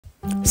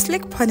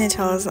Sleek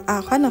ponytails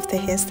are one of the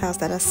hairstyles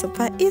that are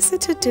super easy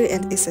to do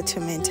and easy to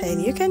maintain.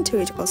 You can do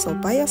it also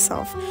by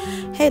yourself.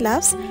 Hey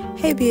loves,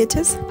 hey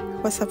beauties,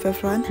 what's up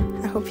everyone?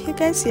 I hope you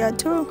guys are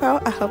doing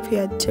well. I hope you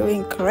are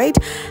doing great.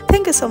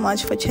 Thank you so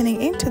much for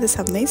tuning in to this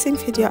amazing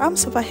video. I'm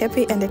super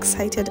happy and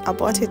excited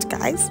about it,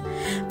 guys,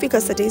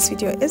 because today's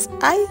video is,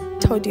 I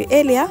told you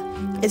earlier,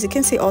 as you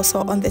can see also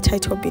on the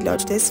title below,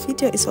 today's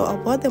video is all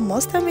about the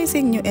most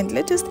amazing new and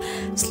latest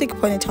sleek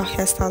ponytail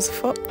hairstyles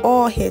for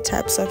all hair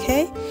types.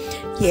 Okay,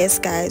 yes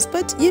guys,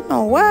 but you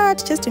know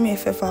what, just do me a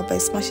favor by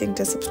smashing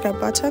the subscribe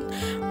button.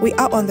 We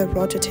are on the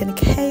road to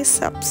 10k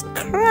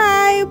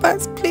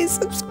subscribers. Please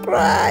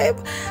subscribe.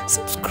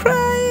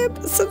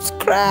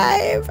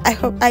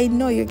 I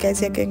know you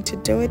guys are going to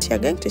do it. You're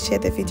going to share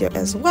the video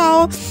as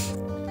well,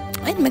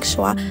 and make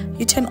sure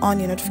you turn on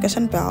your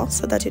notification bell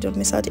so that you don't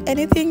miss out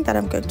anything that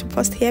I'm going to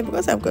post here,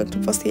 because I'm going to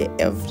post here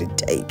every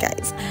day,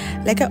 guys.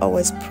 Like I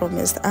always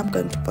promised, I'm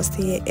going to post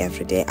here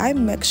every day. I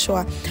make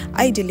sure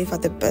I deliver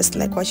the best,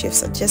 like what you've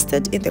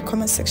suggested in the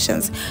comment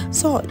sections.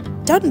 So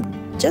don't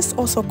just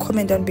also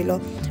comment down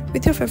below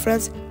with your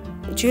favorites.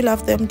 Do you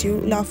love them? Do you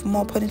love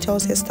more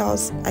ponytails,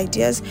 hairstyles,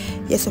 ideas?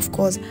 Yes, of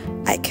course,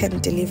 I can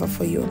deliver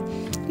for you.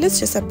 Let's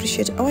just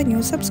appreciate our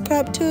new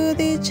subscribe to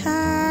the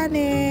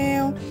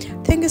channel.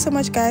 Thank you so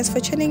much, guys, for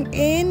tuning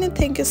in.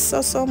 Thank you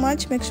so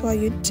much. Make sure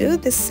you do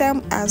the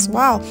same as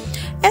well.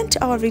 And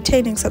to our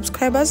retaining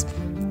subscribers,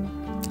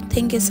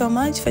 thank you so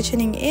much for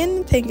tuning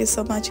in. Thank you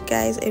so much,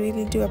 guys. I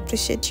really do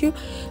appreciate you.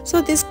 So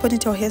these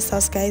ponytail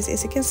hairstyles, guys,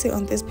 as you can see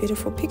on these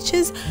beautiful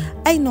pictures,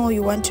 I know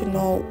you want to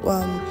know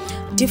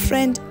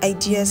different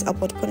ideas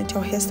about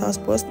ponytail hairstyles,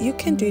 because you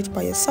can do it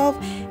by yourself,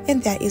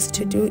 and they're easy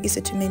to do, easy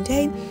to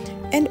maintain,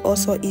 and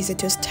also easy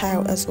to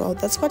style as well.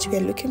 That's what we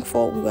are looking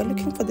for. We were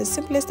looking for the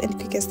simplest and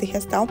quickest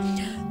hairstyle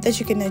that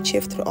you can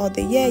achieve throughout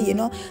the year. You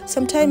know,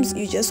 sometimes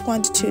you just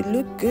want to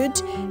look good,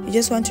 you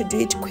just want to do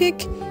it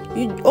quick,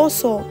 you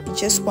also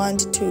just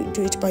want to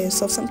do it by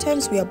yourself.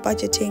 Sometimes we are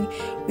budgeting,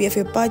 we have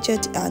a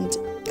budget, and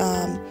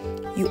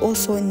you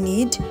also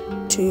need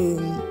to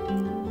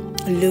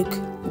look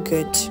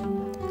good.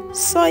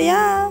 So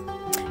yeah,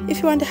 if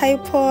you want high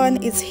pon,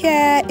 it's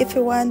here. If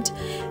you want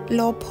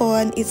low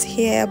pon, it's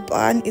here.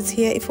 Bun, it's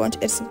here. If you want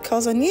to add some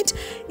curls on it,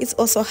 it's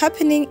also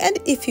happening. And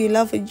if you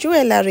love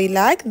jewelry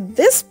like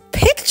this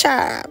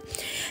picture,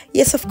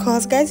 yes, of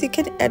course, guys, you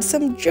can add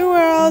some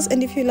jewels.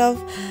 And if you love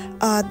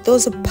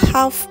those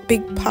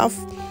big puff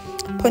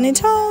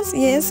ponytails,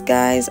 yes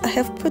guys, I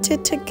have put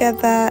it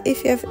together.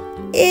 If you have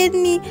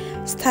any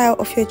style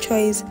of your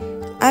choice,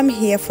 I'm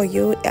here for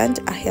you, and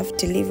I have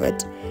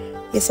delivered.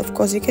 Yes, of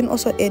course, you can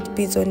also add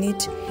beads on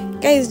it.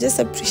 Guys, just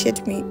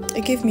appreciate me.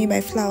 Give me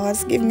my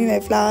flowers. Give me my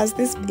flowers.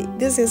 These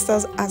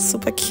hairstyles are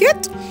super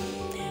cute,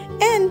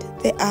 and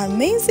they are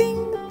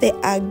amazing. They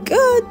are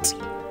good.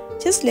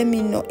 Just let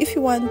me know if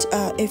you want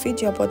a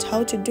video about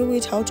how to do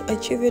it, how to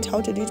achieve it,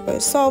 how to do it by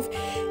yourself.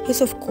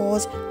 Yes, of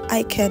course,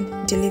 I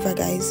can deliver,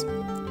 guys.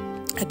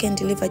 I can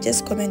deliver.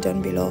 Just comment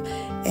down below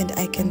and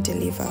I can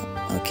deliver.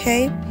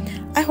 Okay,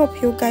 I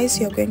hope you guys,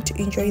 you're going to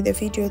enjoy the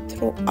video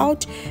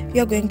throughout.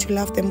 You're going to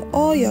love them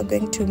all. You're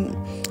going to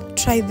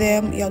try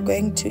them. You're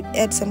going to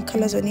add some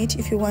colors on it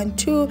if you want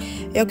to.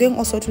 You're going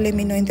also to let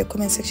me know in the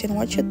comment section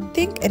what you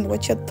think and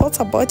what your thoughts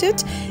about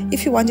it.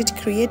 If you want it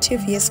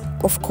creative, yes,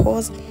 of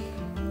course,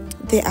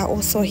 they are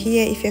also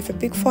here. If you have a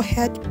big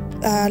forehead,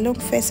 long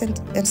face,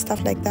 and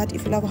stuff like that,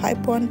 if you love high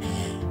pon,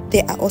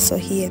 they are also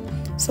here.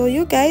 So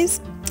you guys,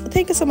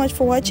 thank you so much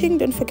for watching.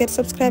 Don't forget to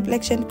subscribe,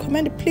 like, share, and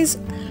comment. Please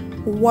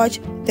watch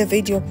the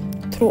video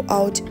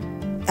throughout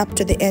up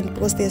to the end,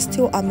 because there's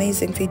still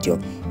amazing video.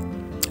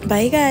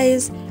 Bye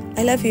guys,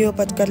 I love you,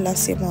 but God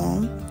loves you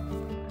more.